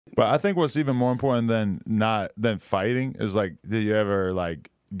But I think what's even more important than fighting is like, did you ever like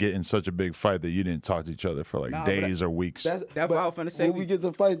get in such a big fight that you didn't talk to each other for like days or weeks? That's what I was finna say. When we get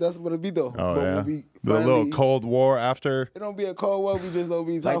to fight, that's what it be though. Oh but yeah, when we the little Cold War after. It don't be a Cold War. We just don't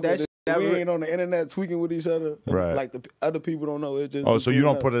be Like talking. that We ain't on the internet tweaking with each other. Right. Like the other people don't know. It just. Oh, so you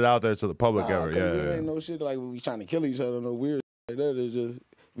don't put it out there to the public ever? Yeah. It ain't no shit like we trying to kill each other. No weird shit like that. It's just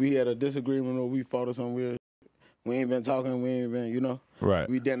we had a disagreement or we fought or some weird. We ain't been talking. We ain't been, you know. Right.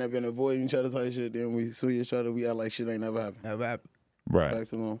 We done have been avoiding each other type shit. Then we sue each other. We act like shit ain't never happened. Never happened. Right. Back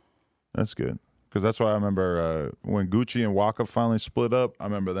to them. That's good. Because that's why I remember when Gucci and Waka finally split up, I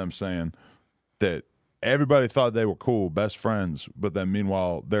remember them saying that everybody thought they were cool, best friends, but then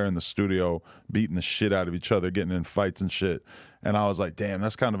meanwhile, they're in the studio beating the shit out of each other, getting in fights and shit. And I was like, damn,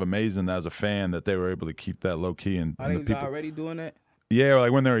 that's kind of amazing as a fan that they were able to keep that low key. And Are they the people already doing that? Yeah,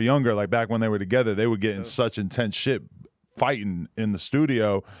 like when they were younger, like back when they were together, they would get in such intense shit fighting in the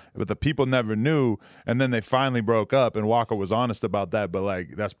studio, but the people never knew. And then they finally broke up, and Walker was honest about that. But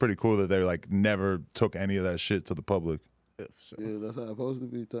like, that's pretty cool that they like never took any of that shit to the public. Yeah, that's how it's supposed to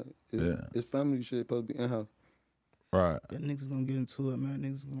be. It's family shit supposed to be in house. Right. Yeah, niggas gonna get into it, man.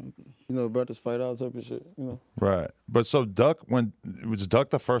 Niggas gonna. You know, brothers fight out type of shit. You know. Right. But so was Duck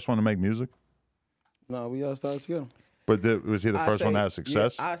the first one to make music? Nah, we all started together. But was he the first one to have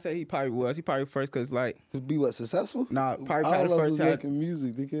success? Yeah, I say he probably was. He probably first because like to be what, successful? Nah, probably all the of us first was making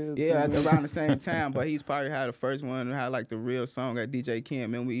music. Dickhead. Yeah, around the same time. But he's probably had the first one and had like the real song at DJ Ken.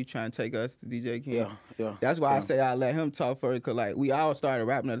 Remember when you trying to take us to DJ Ken? Yeah. That's why I say I let him talk first, cause like we all started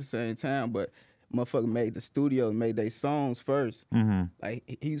rapping at the same time, but motherfucker made the studio and made their songs first. Mm-hmm.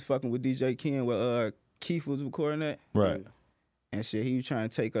 Like he was fucking with DJ Ken where Keith was recording that. Right. And shit, he was trying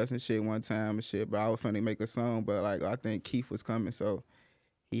to take us and shit one time and shit, but I was finna make a song, but like I think Keith was coming, so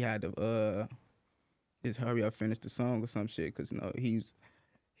he had to just hurry up, finish the song or some shit, cause you know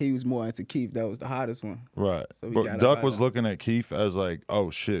he was more into Keith. That was the hottest one. Right. So but Duck was looking at Keith as like, oh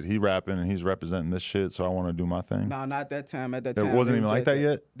shit, he rapping and he's representing this shit, so I want to do my thing. No, not that time. At that it time, wasn't even like that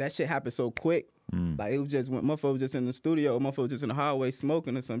yet. That shit happened so quick. Like it was just when motherfucker was just in the studio, motherfucker was just in the hallway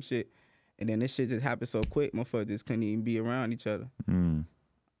smoking or some shit. And then this shit just happened so quick, motherfuckers just couldn't even be around each other. It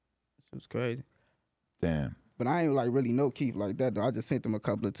was crazy. Damn. But I ain't like really know Keith like that though. I just sent him a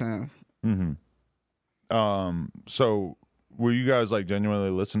couple of times. So were you guys like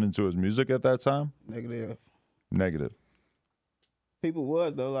genuinely listening to his music at that time? Negative. People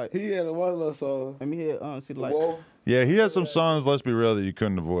was though, like he had one little song. Let me hear see like yeah, he had some songs, let's be real, that you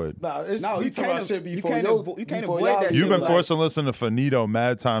couldn't avoid. Nah, you can't shit before you can't avoid that. You've been forced to listen to Finito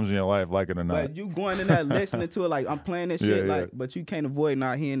mad times in your life, like it or not. But you going in there listening to it like I'm playing this shit, like but you can't avoid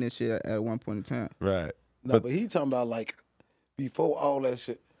not hearing this shit at one point in time. Right. No, but he talking about like before all that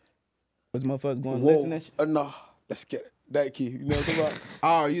shit. Was motherfuckers going to listen to that shit? No, let's get it. That Keith, you know what I'm talking about?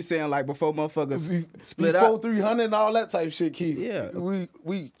 Oh, you saying like before motherfuckers split before up? 300 and all that type shit, Keith. Yeah.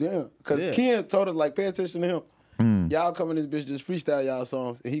 Because Ken told us like pay attention to him. Y'all come in this bitch just freestyle y'all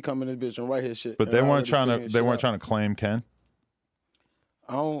songs, and he come in this bitch and write his shit. But they weren't trying to claim Ken.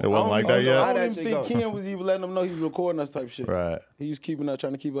 It wasn't like that yet. I don't even think Ken was even letting them know he was recording us type shit. Right. He was trying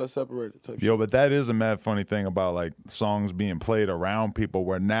to keep us separated type shit. Yo, but that is a mad funny thing about like songs being played around people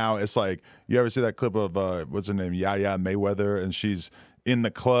where now it's like, you ever see that clip of what's her name, Yaya Mayweather, and she's in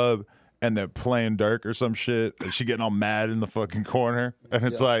the club and they're playing Dirk or some shit, and she getting all mad in the fucking corner, and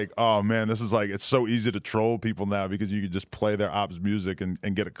it's like, oh man, this is like, it's so easy to troll people now because you could just play their ops music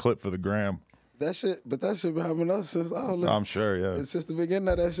and get a clip for the gram. That shit been happening to us since I'm sure, yeah. Since the beginning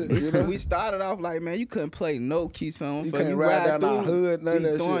of that shit. You know? We started off like, man, you couldn't play no key song. You can't ride down our hood, none of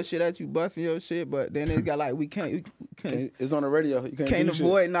that throwing shit. at you, busting your shit, but then it got like, we can't it's on the radio. You can't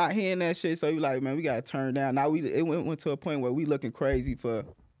avoid not hearing that shit. So you like, man, we gotta turn down. Now it went to a point where we looking crazy for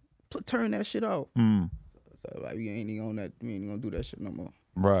turn that shit off. So like we ain't even on that. We ain't gonna do that shit no more.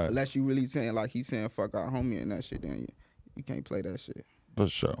 Right. Unless you really saying like he's saying fuck our homie and that shit, then you can't play that shit. For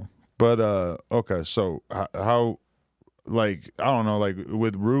sure. But okay, so how like, I don't know, like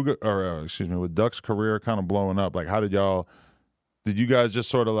with with Duck's career kind of blowing up, like how did you guys just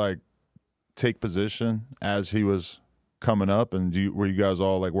sort of like take position as he was coming up, and were you guys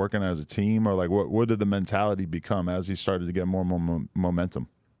all like working as a team, or like what did the mentality become as he started to get more and more momentum?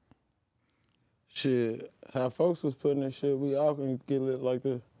 Shit, how folks was putting this shit, we all can get lit like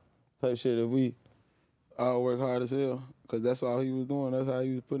this type shit if we all work hard as hell. Cause that's all he was doing. That's how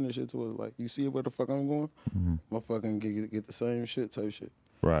he was putting this shit to us. Like, you see where the fuck I'm going? Motherfucking get the same shit type shit.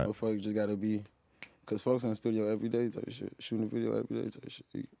 Right. Motherfucker just gotta be, cause folks in the studio every day type shit, shooting a video every day type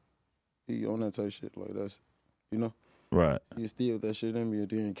shit. He on that type shit. Like that's, you know. Right. He still that shit in me. And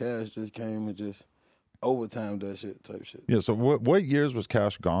then Cash just came and just overtime that shit type shit. Yeah. So what years was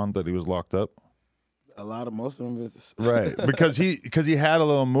Cash gone that he was locked up? Most of them is Right, because he had a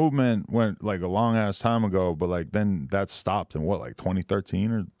little movement when like a long ass time ago, but like then that stopped in what, like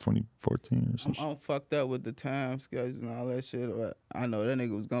 2013 or 2014 or something. I'm fucked up with the time schedule and all that shit. But I know that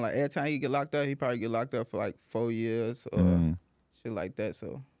nigga was gonna like every time he get locked up, he probably get locked up for like 4 years or shit like that.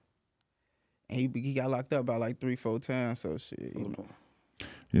 So, and he got locked up about like 3-4 times. So shit, you know.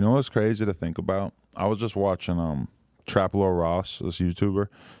 You know what's crazy to think about? I was just watching Traplo Ross, this YouTuber.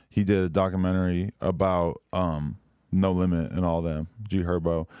 He did a documentary about No Limit and all them, G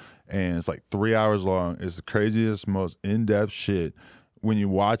Herbo, and it's like 3 hours long. It's the craziest, most in-depth shit. When you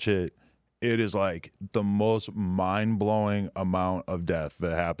watch it, it is like the most mind-blowing amount of death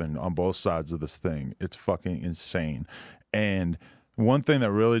that happened on both sides of this thing. It's fucking insane. And one thing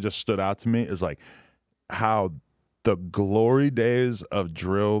that really just stood out to me is like how the glory days of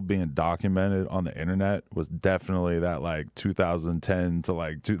drill being documented on the internet was definitely that like 2010 to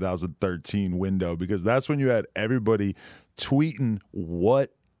like 2013 window, because that's when you had everybody tweeting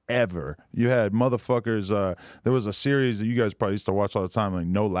whatever. You had motherfuckers, there was a series that you guys probably used to watch all the time, like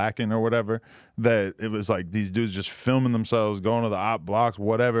No Lacking or whatever, that it was like these dudes just filming themselves, going to the op blocks,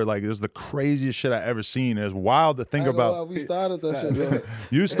 whatever. Like it was the craziest shit I ever seen. It's wild to think about. We started that shit though.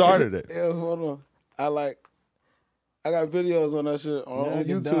 You started it. Yeah, hold on. I got videos on that shit on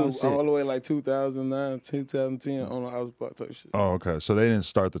YouTube all the way like 2009, 2010 on the house block type shit. Oh, okay. So they didn't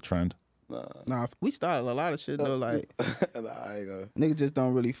start the trend. Nah, we started a lot of shit though. Like Nah, I ain't gonna. niggas just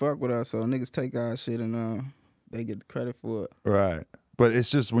don't really fuck with us, so niggas take our shit and they get the credit for it. Right. But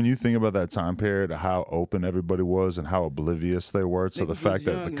it's just when you think about that time period, how open everybody was and how oblivious they were to the fact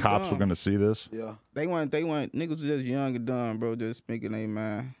that the cops were going to see this. Yeah. They weren't, niggas was just young and dumb, bro, just speaking their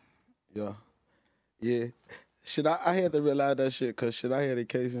mind. Yeah. Yeah. Shit, I had to realize that shit because shit, I had a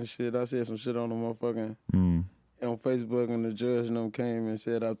case and shit. I said some shit on the motherfucking on Facebook, and the judge and them came and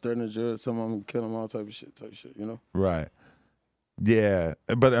said I threatened the judge, some of them kill him, all type of shit, you know? Right. Yeah.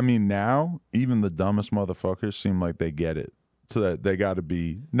 But I mean, now, even the dumbest motherfuckers seem like they get it. So that they got to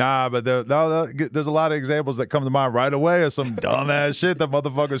be, but there's a lot of examples that come to mind right away of some dumbass shit that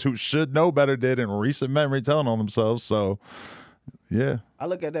motherfuckers who should know better did in recent memory telling on themselves. So, yeah. I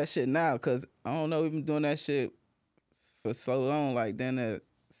look at that shit now because I don't know, we've been doing that shit for so long. Like then at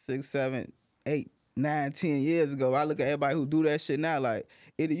 6, 7, 8, 9, 10 years ago, I look at everybody who do that shit now. Like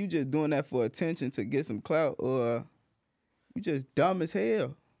either you just doing that for attention to get some clout, or you just dumb as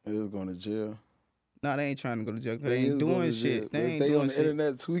hell. They was going to jail. Nah, they ain't trying to go to jail. They ain't doing shit. They ain't doing doing on the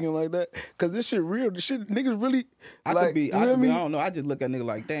internet tweaking like that. Cause this shit real. This shit niggas really. I like, could be. I don't know. I just look at niggas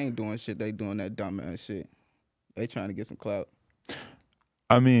like they ain't doing shit. They doing that dumb ass shit. They trying to get some clout.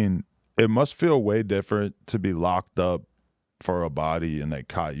 I mean, it must feel way different to be locked up for a body and they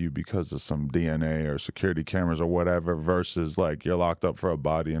caught you because of some DNA or security cameras or whatever, versus like you're locked up for a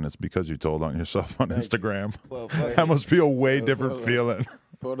body and it's because you told on yourself on Instagram. Well, that must be a way different feeling.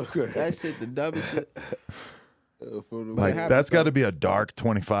 That shit, the W shit. Like that's got to be a dark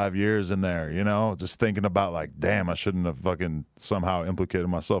 25 years in there, you know, just thinking about like, damn, I shouldn't have fucking somehow implicated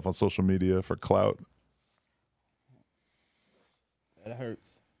myself on social media for clout. That hurts.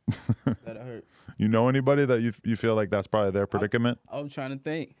 That hurt. You know anybody that you feel like that's probably their predicament? I was trying to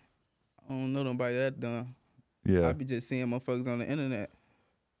think. I don't know nobody that dumb. Yeah. I be just seeing motherfuckers on the internet.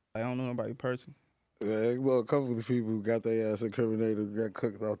 I don't know nobody person. Yeah, well, a couple of the people who got their ass incriminated got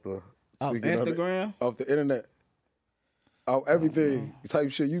cooked off the Instagram, off the internet, off everything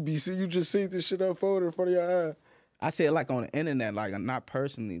type shit. You just see this shit unfold in front of your eye. I said like on the internet, like not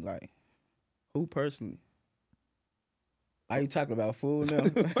personally. Like who personally? Are you talking about fool now?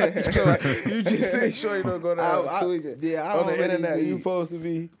 You just say sure you don't go down tweaking. Yeah, on the internet, you supposed to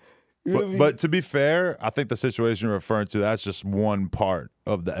be. But to be fair, I think the situation you're referring to, that's just one part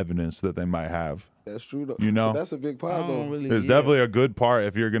of the evidence that they might have. That's true, though. You know? But that's a big part, though. There's definitely a good part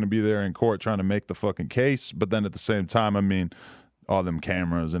if you're going to be there in court trying to make the fucking case. But then at the same time, I mean, all them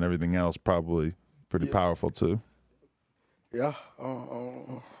cameras and everything else probably pretty powerful, too. Yeah.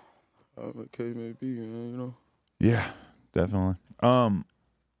 The case may be, you know? Yeah, definitely.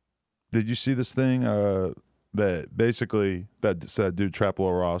 Did you see this thing that basically that said dude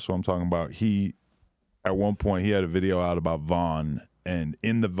Traplo Ross, who I'm talking about, he at one point he had a video out about Vaughn, and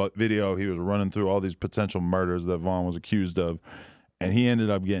in the video he was running through all these potential murders that Vaughn was accused of, and he ended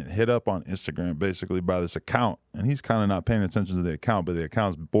up getting hit up on Instagram basically by this account, and he's kind of not paying attention to the account, but the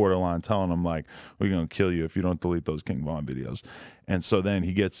account's borderline telling him like, we're gonna kill you if you don't delete those King Von videos. And so then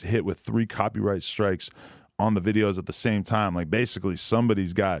he gets hit with 3 copyright strikes on the videos at the same time. Like basically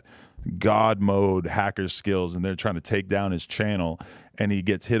somebody's got God mode hacker skills and they're trying to take down his channel. and he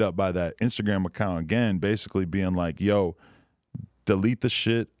gets hit up by that Instagram account again, basically being like, yo, delete the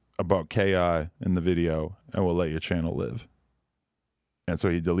shit about KI in the video and we'll let your channel live. And so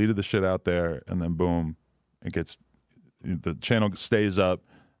he deleted the shit out there, and then boom, the channel stays up,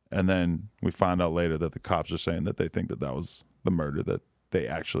 and then we find out later that the cops are saying that they think that that was the murder, that they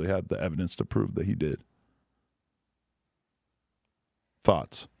actually had the evidence to prove that he did.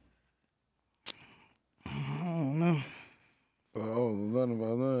 Thoughts? I don't know. I don't know nothing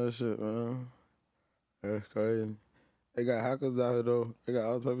about none of that shit, man. That's crazy. They got hackers out here though. They got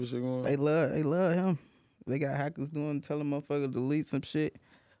all type of shit going on. They love him. They got hackers telling motherfucker to delete some shit.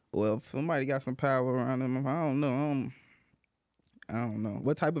 Well, if somebody got some power around them, I don't know. I don't know.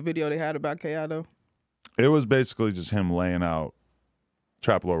 What type of video they had about KI though? It was basically just him laying out,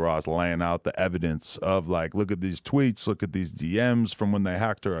 Trap Lord Ross laying out the evidence of like, look at these tweets, look at these DMs from when they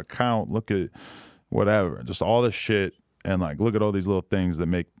hacked her account, look at whatever, just all this shit, and like, look at all these little things that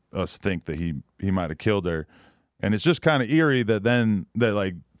make us think that he might have killed her. And it's just kind of eerie that then that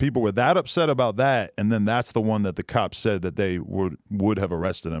like people were that upset about that, and then that's the one that the cops said that they would have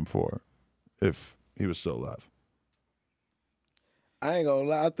arrested him for if he was still alive. I ain't gonna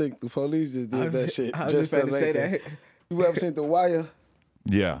lie. I think the police just did that shit. I was just about to say that. You ever seen The Wire?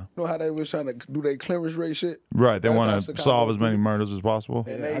 Yeah. You know how they was trying to do their clearance rate shit? Right. They That's want how to Chicago solve as do many it. murders as possible.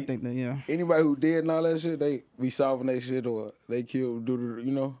 And Yeah, I think that, yeah. Anybody who did and all that shit, they be solving that shit, or they killed,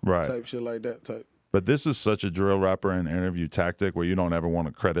 Right. type shit like that type. But this is such a drill rapper and interview tactic where you don't ever want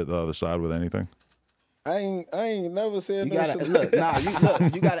to credit the other side with anything. I ain't never said You no gotta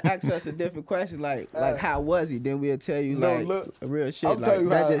shit. you gotta ask us a different question, like how was he? Then we'll tell you real shit. I'll tell you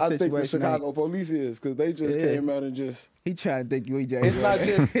how that I think the situation ain't- Chicago police is, because they just came out and just. He trying to think you just. It's not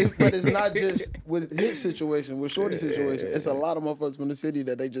just, but it's not just with his situation, with Shorty's situation. It's a lot of motherfuckers from the city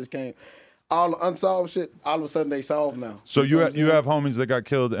that they just came. All the unsolved shit, all of a sudden they solved now. So you know what I'm have homies that got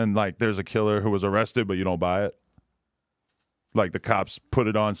killed, and like there's a killer who was arrested, but you don't buy it. Like the cops put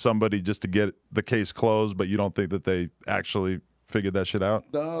it on somebody just to get the case closed, but you don't think that they actually figured that shit out.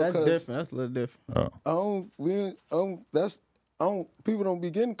 Dog, That's different. That's a little different. People don't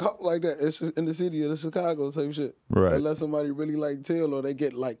be getting caught like that. It's just in the city of the Chicago type shit. Right. Unless somebody really like tell, or they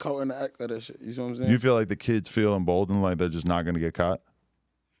get like caught in the act of that shit. You see what I'm saying? You feel like the kids feel emboldened, like they're just not going to get caught?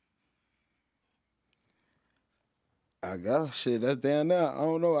 I got shit. That's down there. I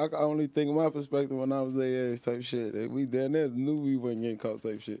don't know. I can only think of my perspective when I was their age type shit. We down there knew we wasn't getting caught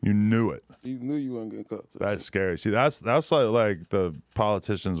type shit. You knew it. You knew you wasn't getting caught. That's scary. See, that's like the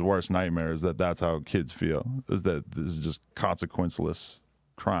politician's worst nightmare is that's how kids feel, is that this is just consequenceless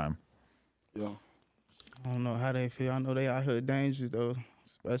crime. Yeah. I don't know how they feel. I know they out here dangerous though,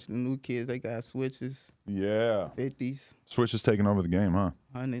 especially the new kids. They got switches, Yeah. 50s, Switch is taking over the game, huh?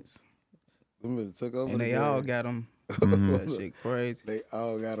 100s, Them bitches took over. and the they game. all got them. Mm-hmm. That shit crazy. They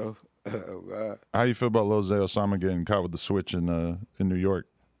all got a. Oh God. How you feel about Lil Zay Osama getting caught with the switch in New York?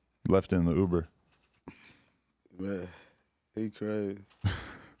 Left in the Uber. Man, he crazy.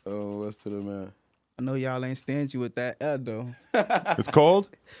 Oh, what's to the man? I know y'all ain't stingy with that air though. It's cold?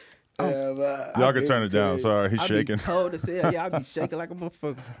 Yeah, but Y'all can turn it down. Sorry, he's I shaking. be cold as hell. Yeah, I be shaking like a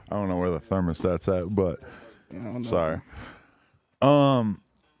motherfucker. I don't know where the thermostat's at, but I don't know. sorry.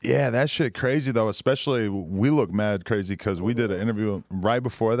 Yeah, that shit crazy though. Especially we look mad crazy because we did an interview right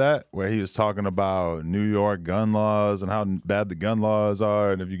before that where he was talking about New York gun laws and how bad the gun laws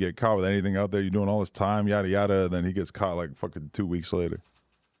are, and if you get caught with anything out there, you're doing all this time, yada yada. Then he gets caught like fucking 2 weeks later.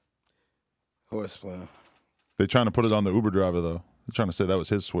 Horseplay. They're trying to put it on the Uber driver though. They're trying to say that was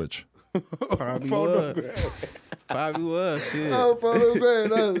his switch. Probably was. Probably was. Shit. Oh, photo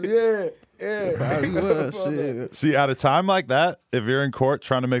grade. Yeah. Probably was. Shit. See, at a time like that, if you're in court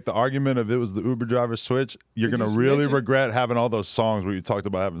trying to make the argument of it was the Uber driver's switch, you're Did gonna you really snitch it? regret having all those songs where you talked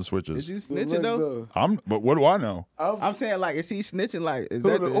about having Is switches. you snitching though? But what do I know? I'm saying like, is he snitching? Like, is Who,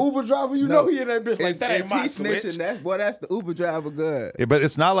 that the the Uber driver? You No. know he in that bitch like that ain't is my he switch. snitching? That's the Uber driver good. Yeah, but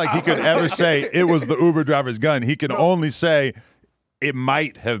it's not like he could ever say it was the Uber driver's gun. He can only say it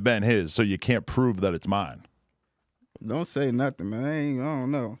might have been his, so you can't prove that it's mine. Don't say nothing, man. I don't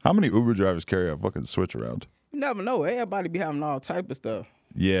know. How many Uber drivers carry a fucking switch around? You never know. Everybody be having all type of stuff.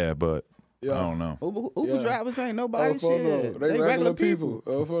 Yeah, but Yeah. I don't know. Uber Yeah. drivers ain't nobody Oh, for shit. no. They regular people.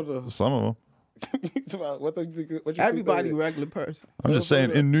 Oh, for the. Some of them. What you think? What you Everybody think regular person. I'm just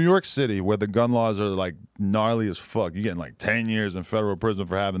saying, in New York City, where the gun laws are like gnarly as fuck, you're getting like 10 years in federal prison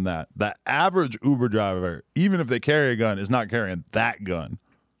for having that. The average Uber driver, even if they carry a gun, is not carrying that gun.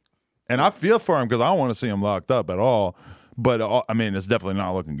 And I feel for him because I don't want to see him locked up at all. But I mean, it's definitely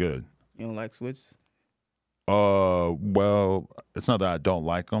not looking good. You don't like switches? Well, it's not that I don't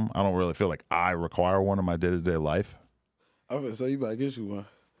like them. I don't really feel like I require one in my day-to-day life. I'm gonna say you better get you one.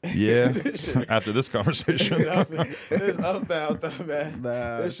 Yeah. After this conversation. It's up now, man.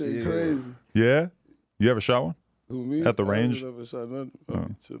 Nah, That shit shit. crazy. Yeah. You ever shot one? Who, me? At the I range? never shot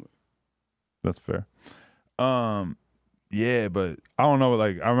nothing. Chilling. That's fair. Yeah, but I don't know.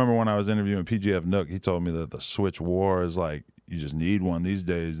 Like, I remember when I was interviewing PGF Nook, he told me that the Switch War is like, you just need one these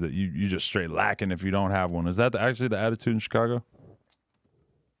days, that you just straight lacking if you don't have one. Is that actually the attitude in Chicago?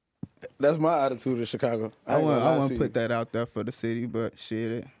 That's my attitude in Chicago. I wouldn't put that out there for the city, but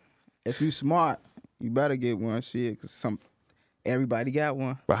shit, if you smart, you better get one, shit, because everybody got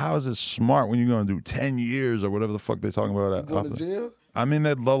one. But how is it smart when you're going to do 10 years or whatever the fuck they're talking about? You going to jail? I mean,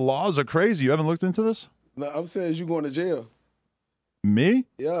 the laws are crazy. You haven't looked into this? No, I'm saying you going to jail. Me?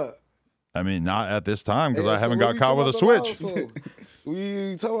 Yeah. I mean, not at this time because Hey, I haven't so got caught with a Switch.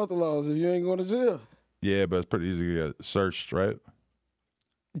 We talk about the laws if you ain't going to jail. Yeah, but it's pretty easy to get searched, right?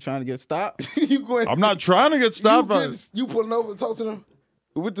 You trying to get stopped? I'm not trying to get stopped. You pulling over and talk to them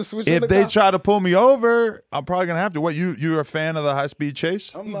with the Switch in If the they car? try to pull me over, I'm probably going to have to. What, you're a fan of the high-speed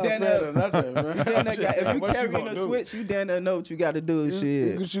chase? I'm not a fan of nothing, man. If you carrying a Switch, you damn near know what you got to do,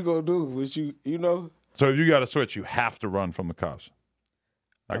 shit. What you gonna do? What you know? So if you got a Switch, you have to run from the cops.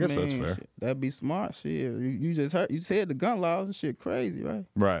 I guess that's fair. Shit, that'd be smart, shit. You just heard, you said the gun laws and shit crazy, right?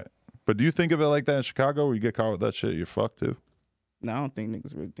 Right. But do you think of it like that in Chicago where you get caught with that shit, you're fucked too? No, I don't think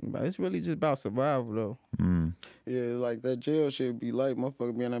niggas really think about it. It's really just about survival, though. Yeah, like that jail shit be like,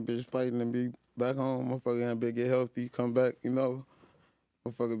 motherfucker be in that bitch fighting and be back home. Motherfucker in that bitch get healthy, come back, you know.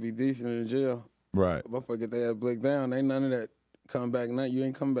 Motherfucker be decent in the jail. Right. Motherfucker get their ass blicked down. Ain't none of that come back. Nothing. You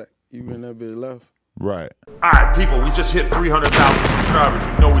ain't come back. You been that bitch left. Right. All right, people, we just hit 300,000 subscribers.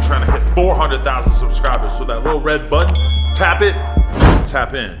 You know we're trying to hit 400,000 subscribers. So that little red button, tap it,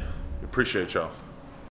 tap in. Appreciate y'all.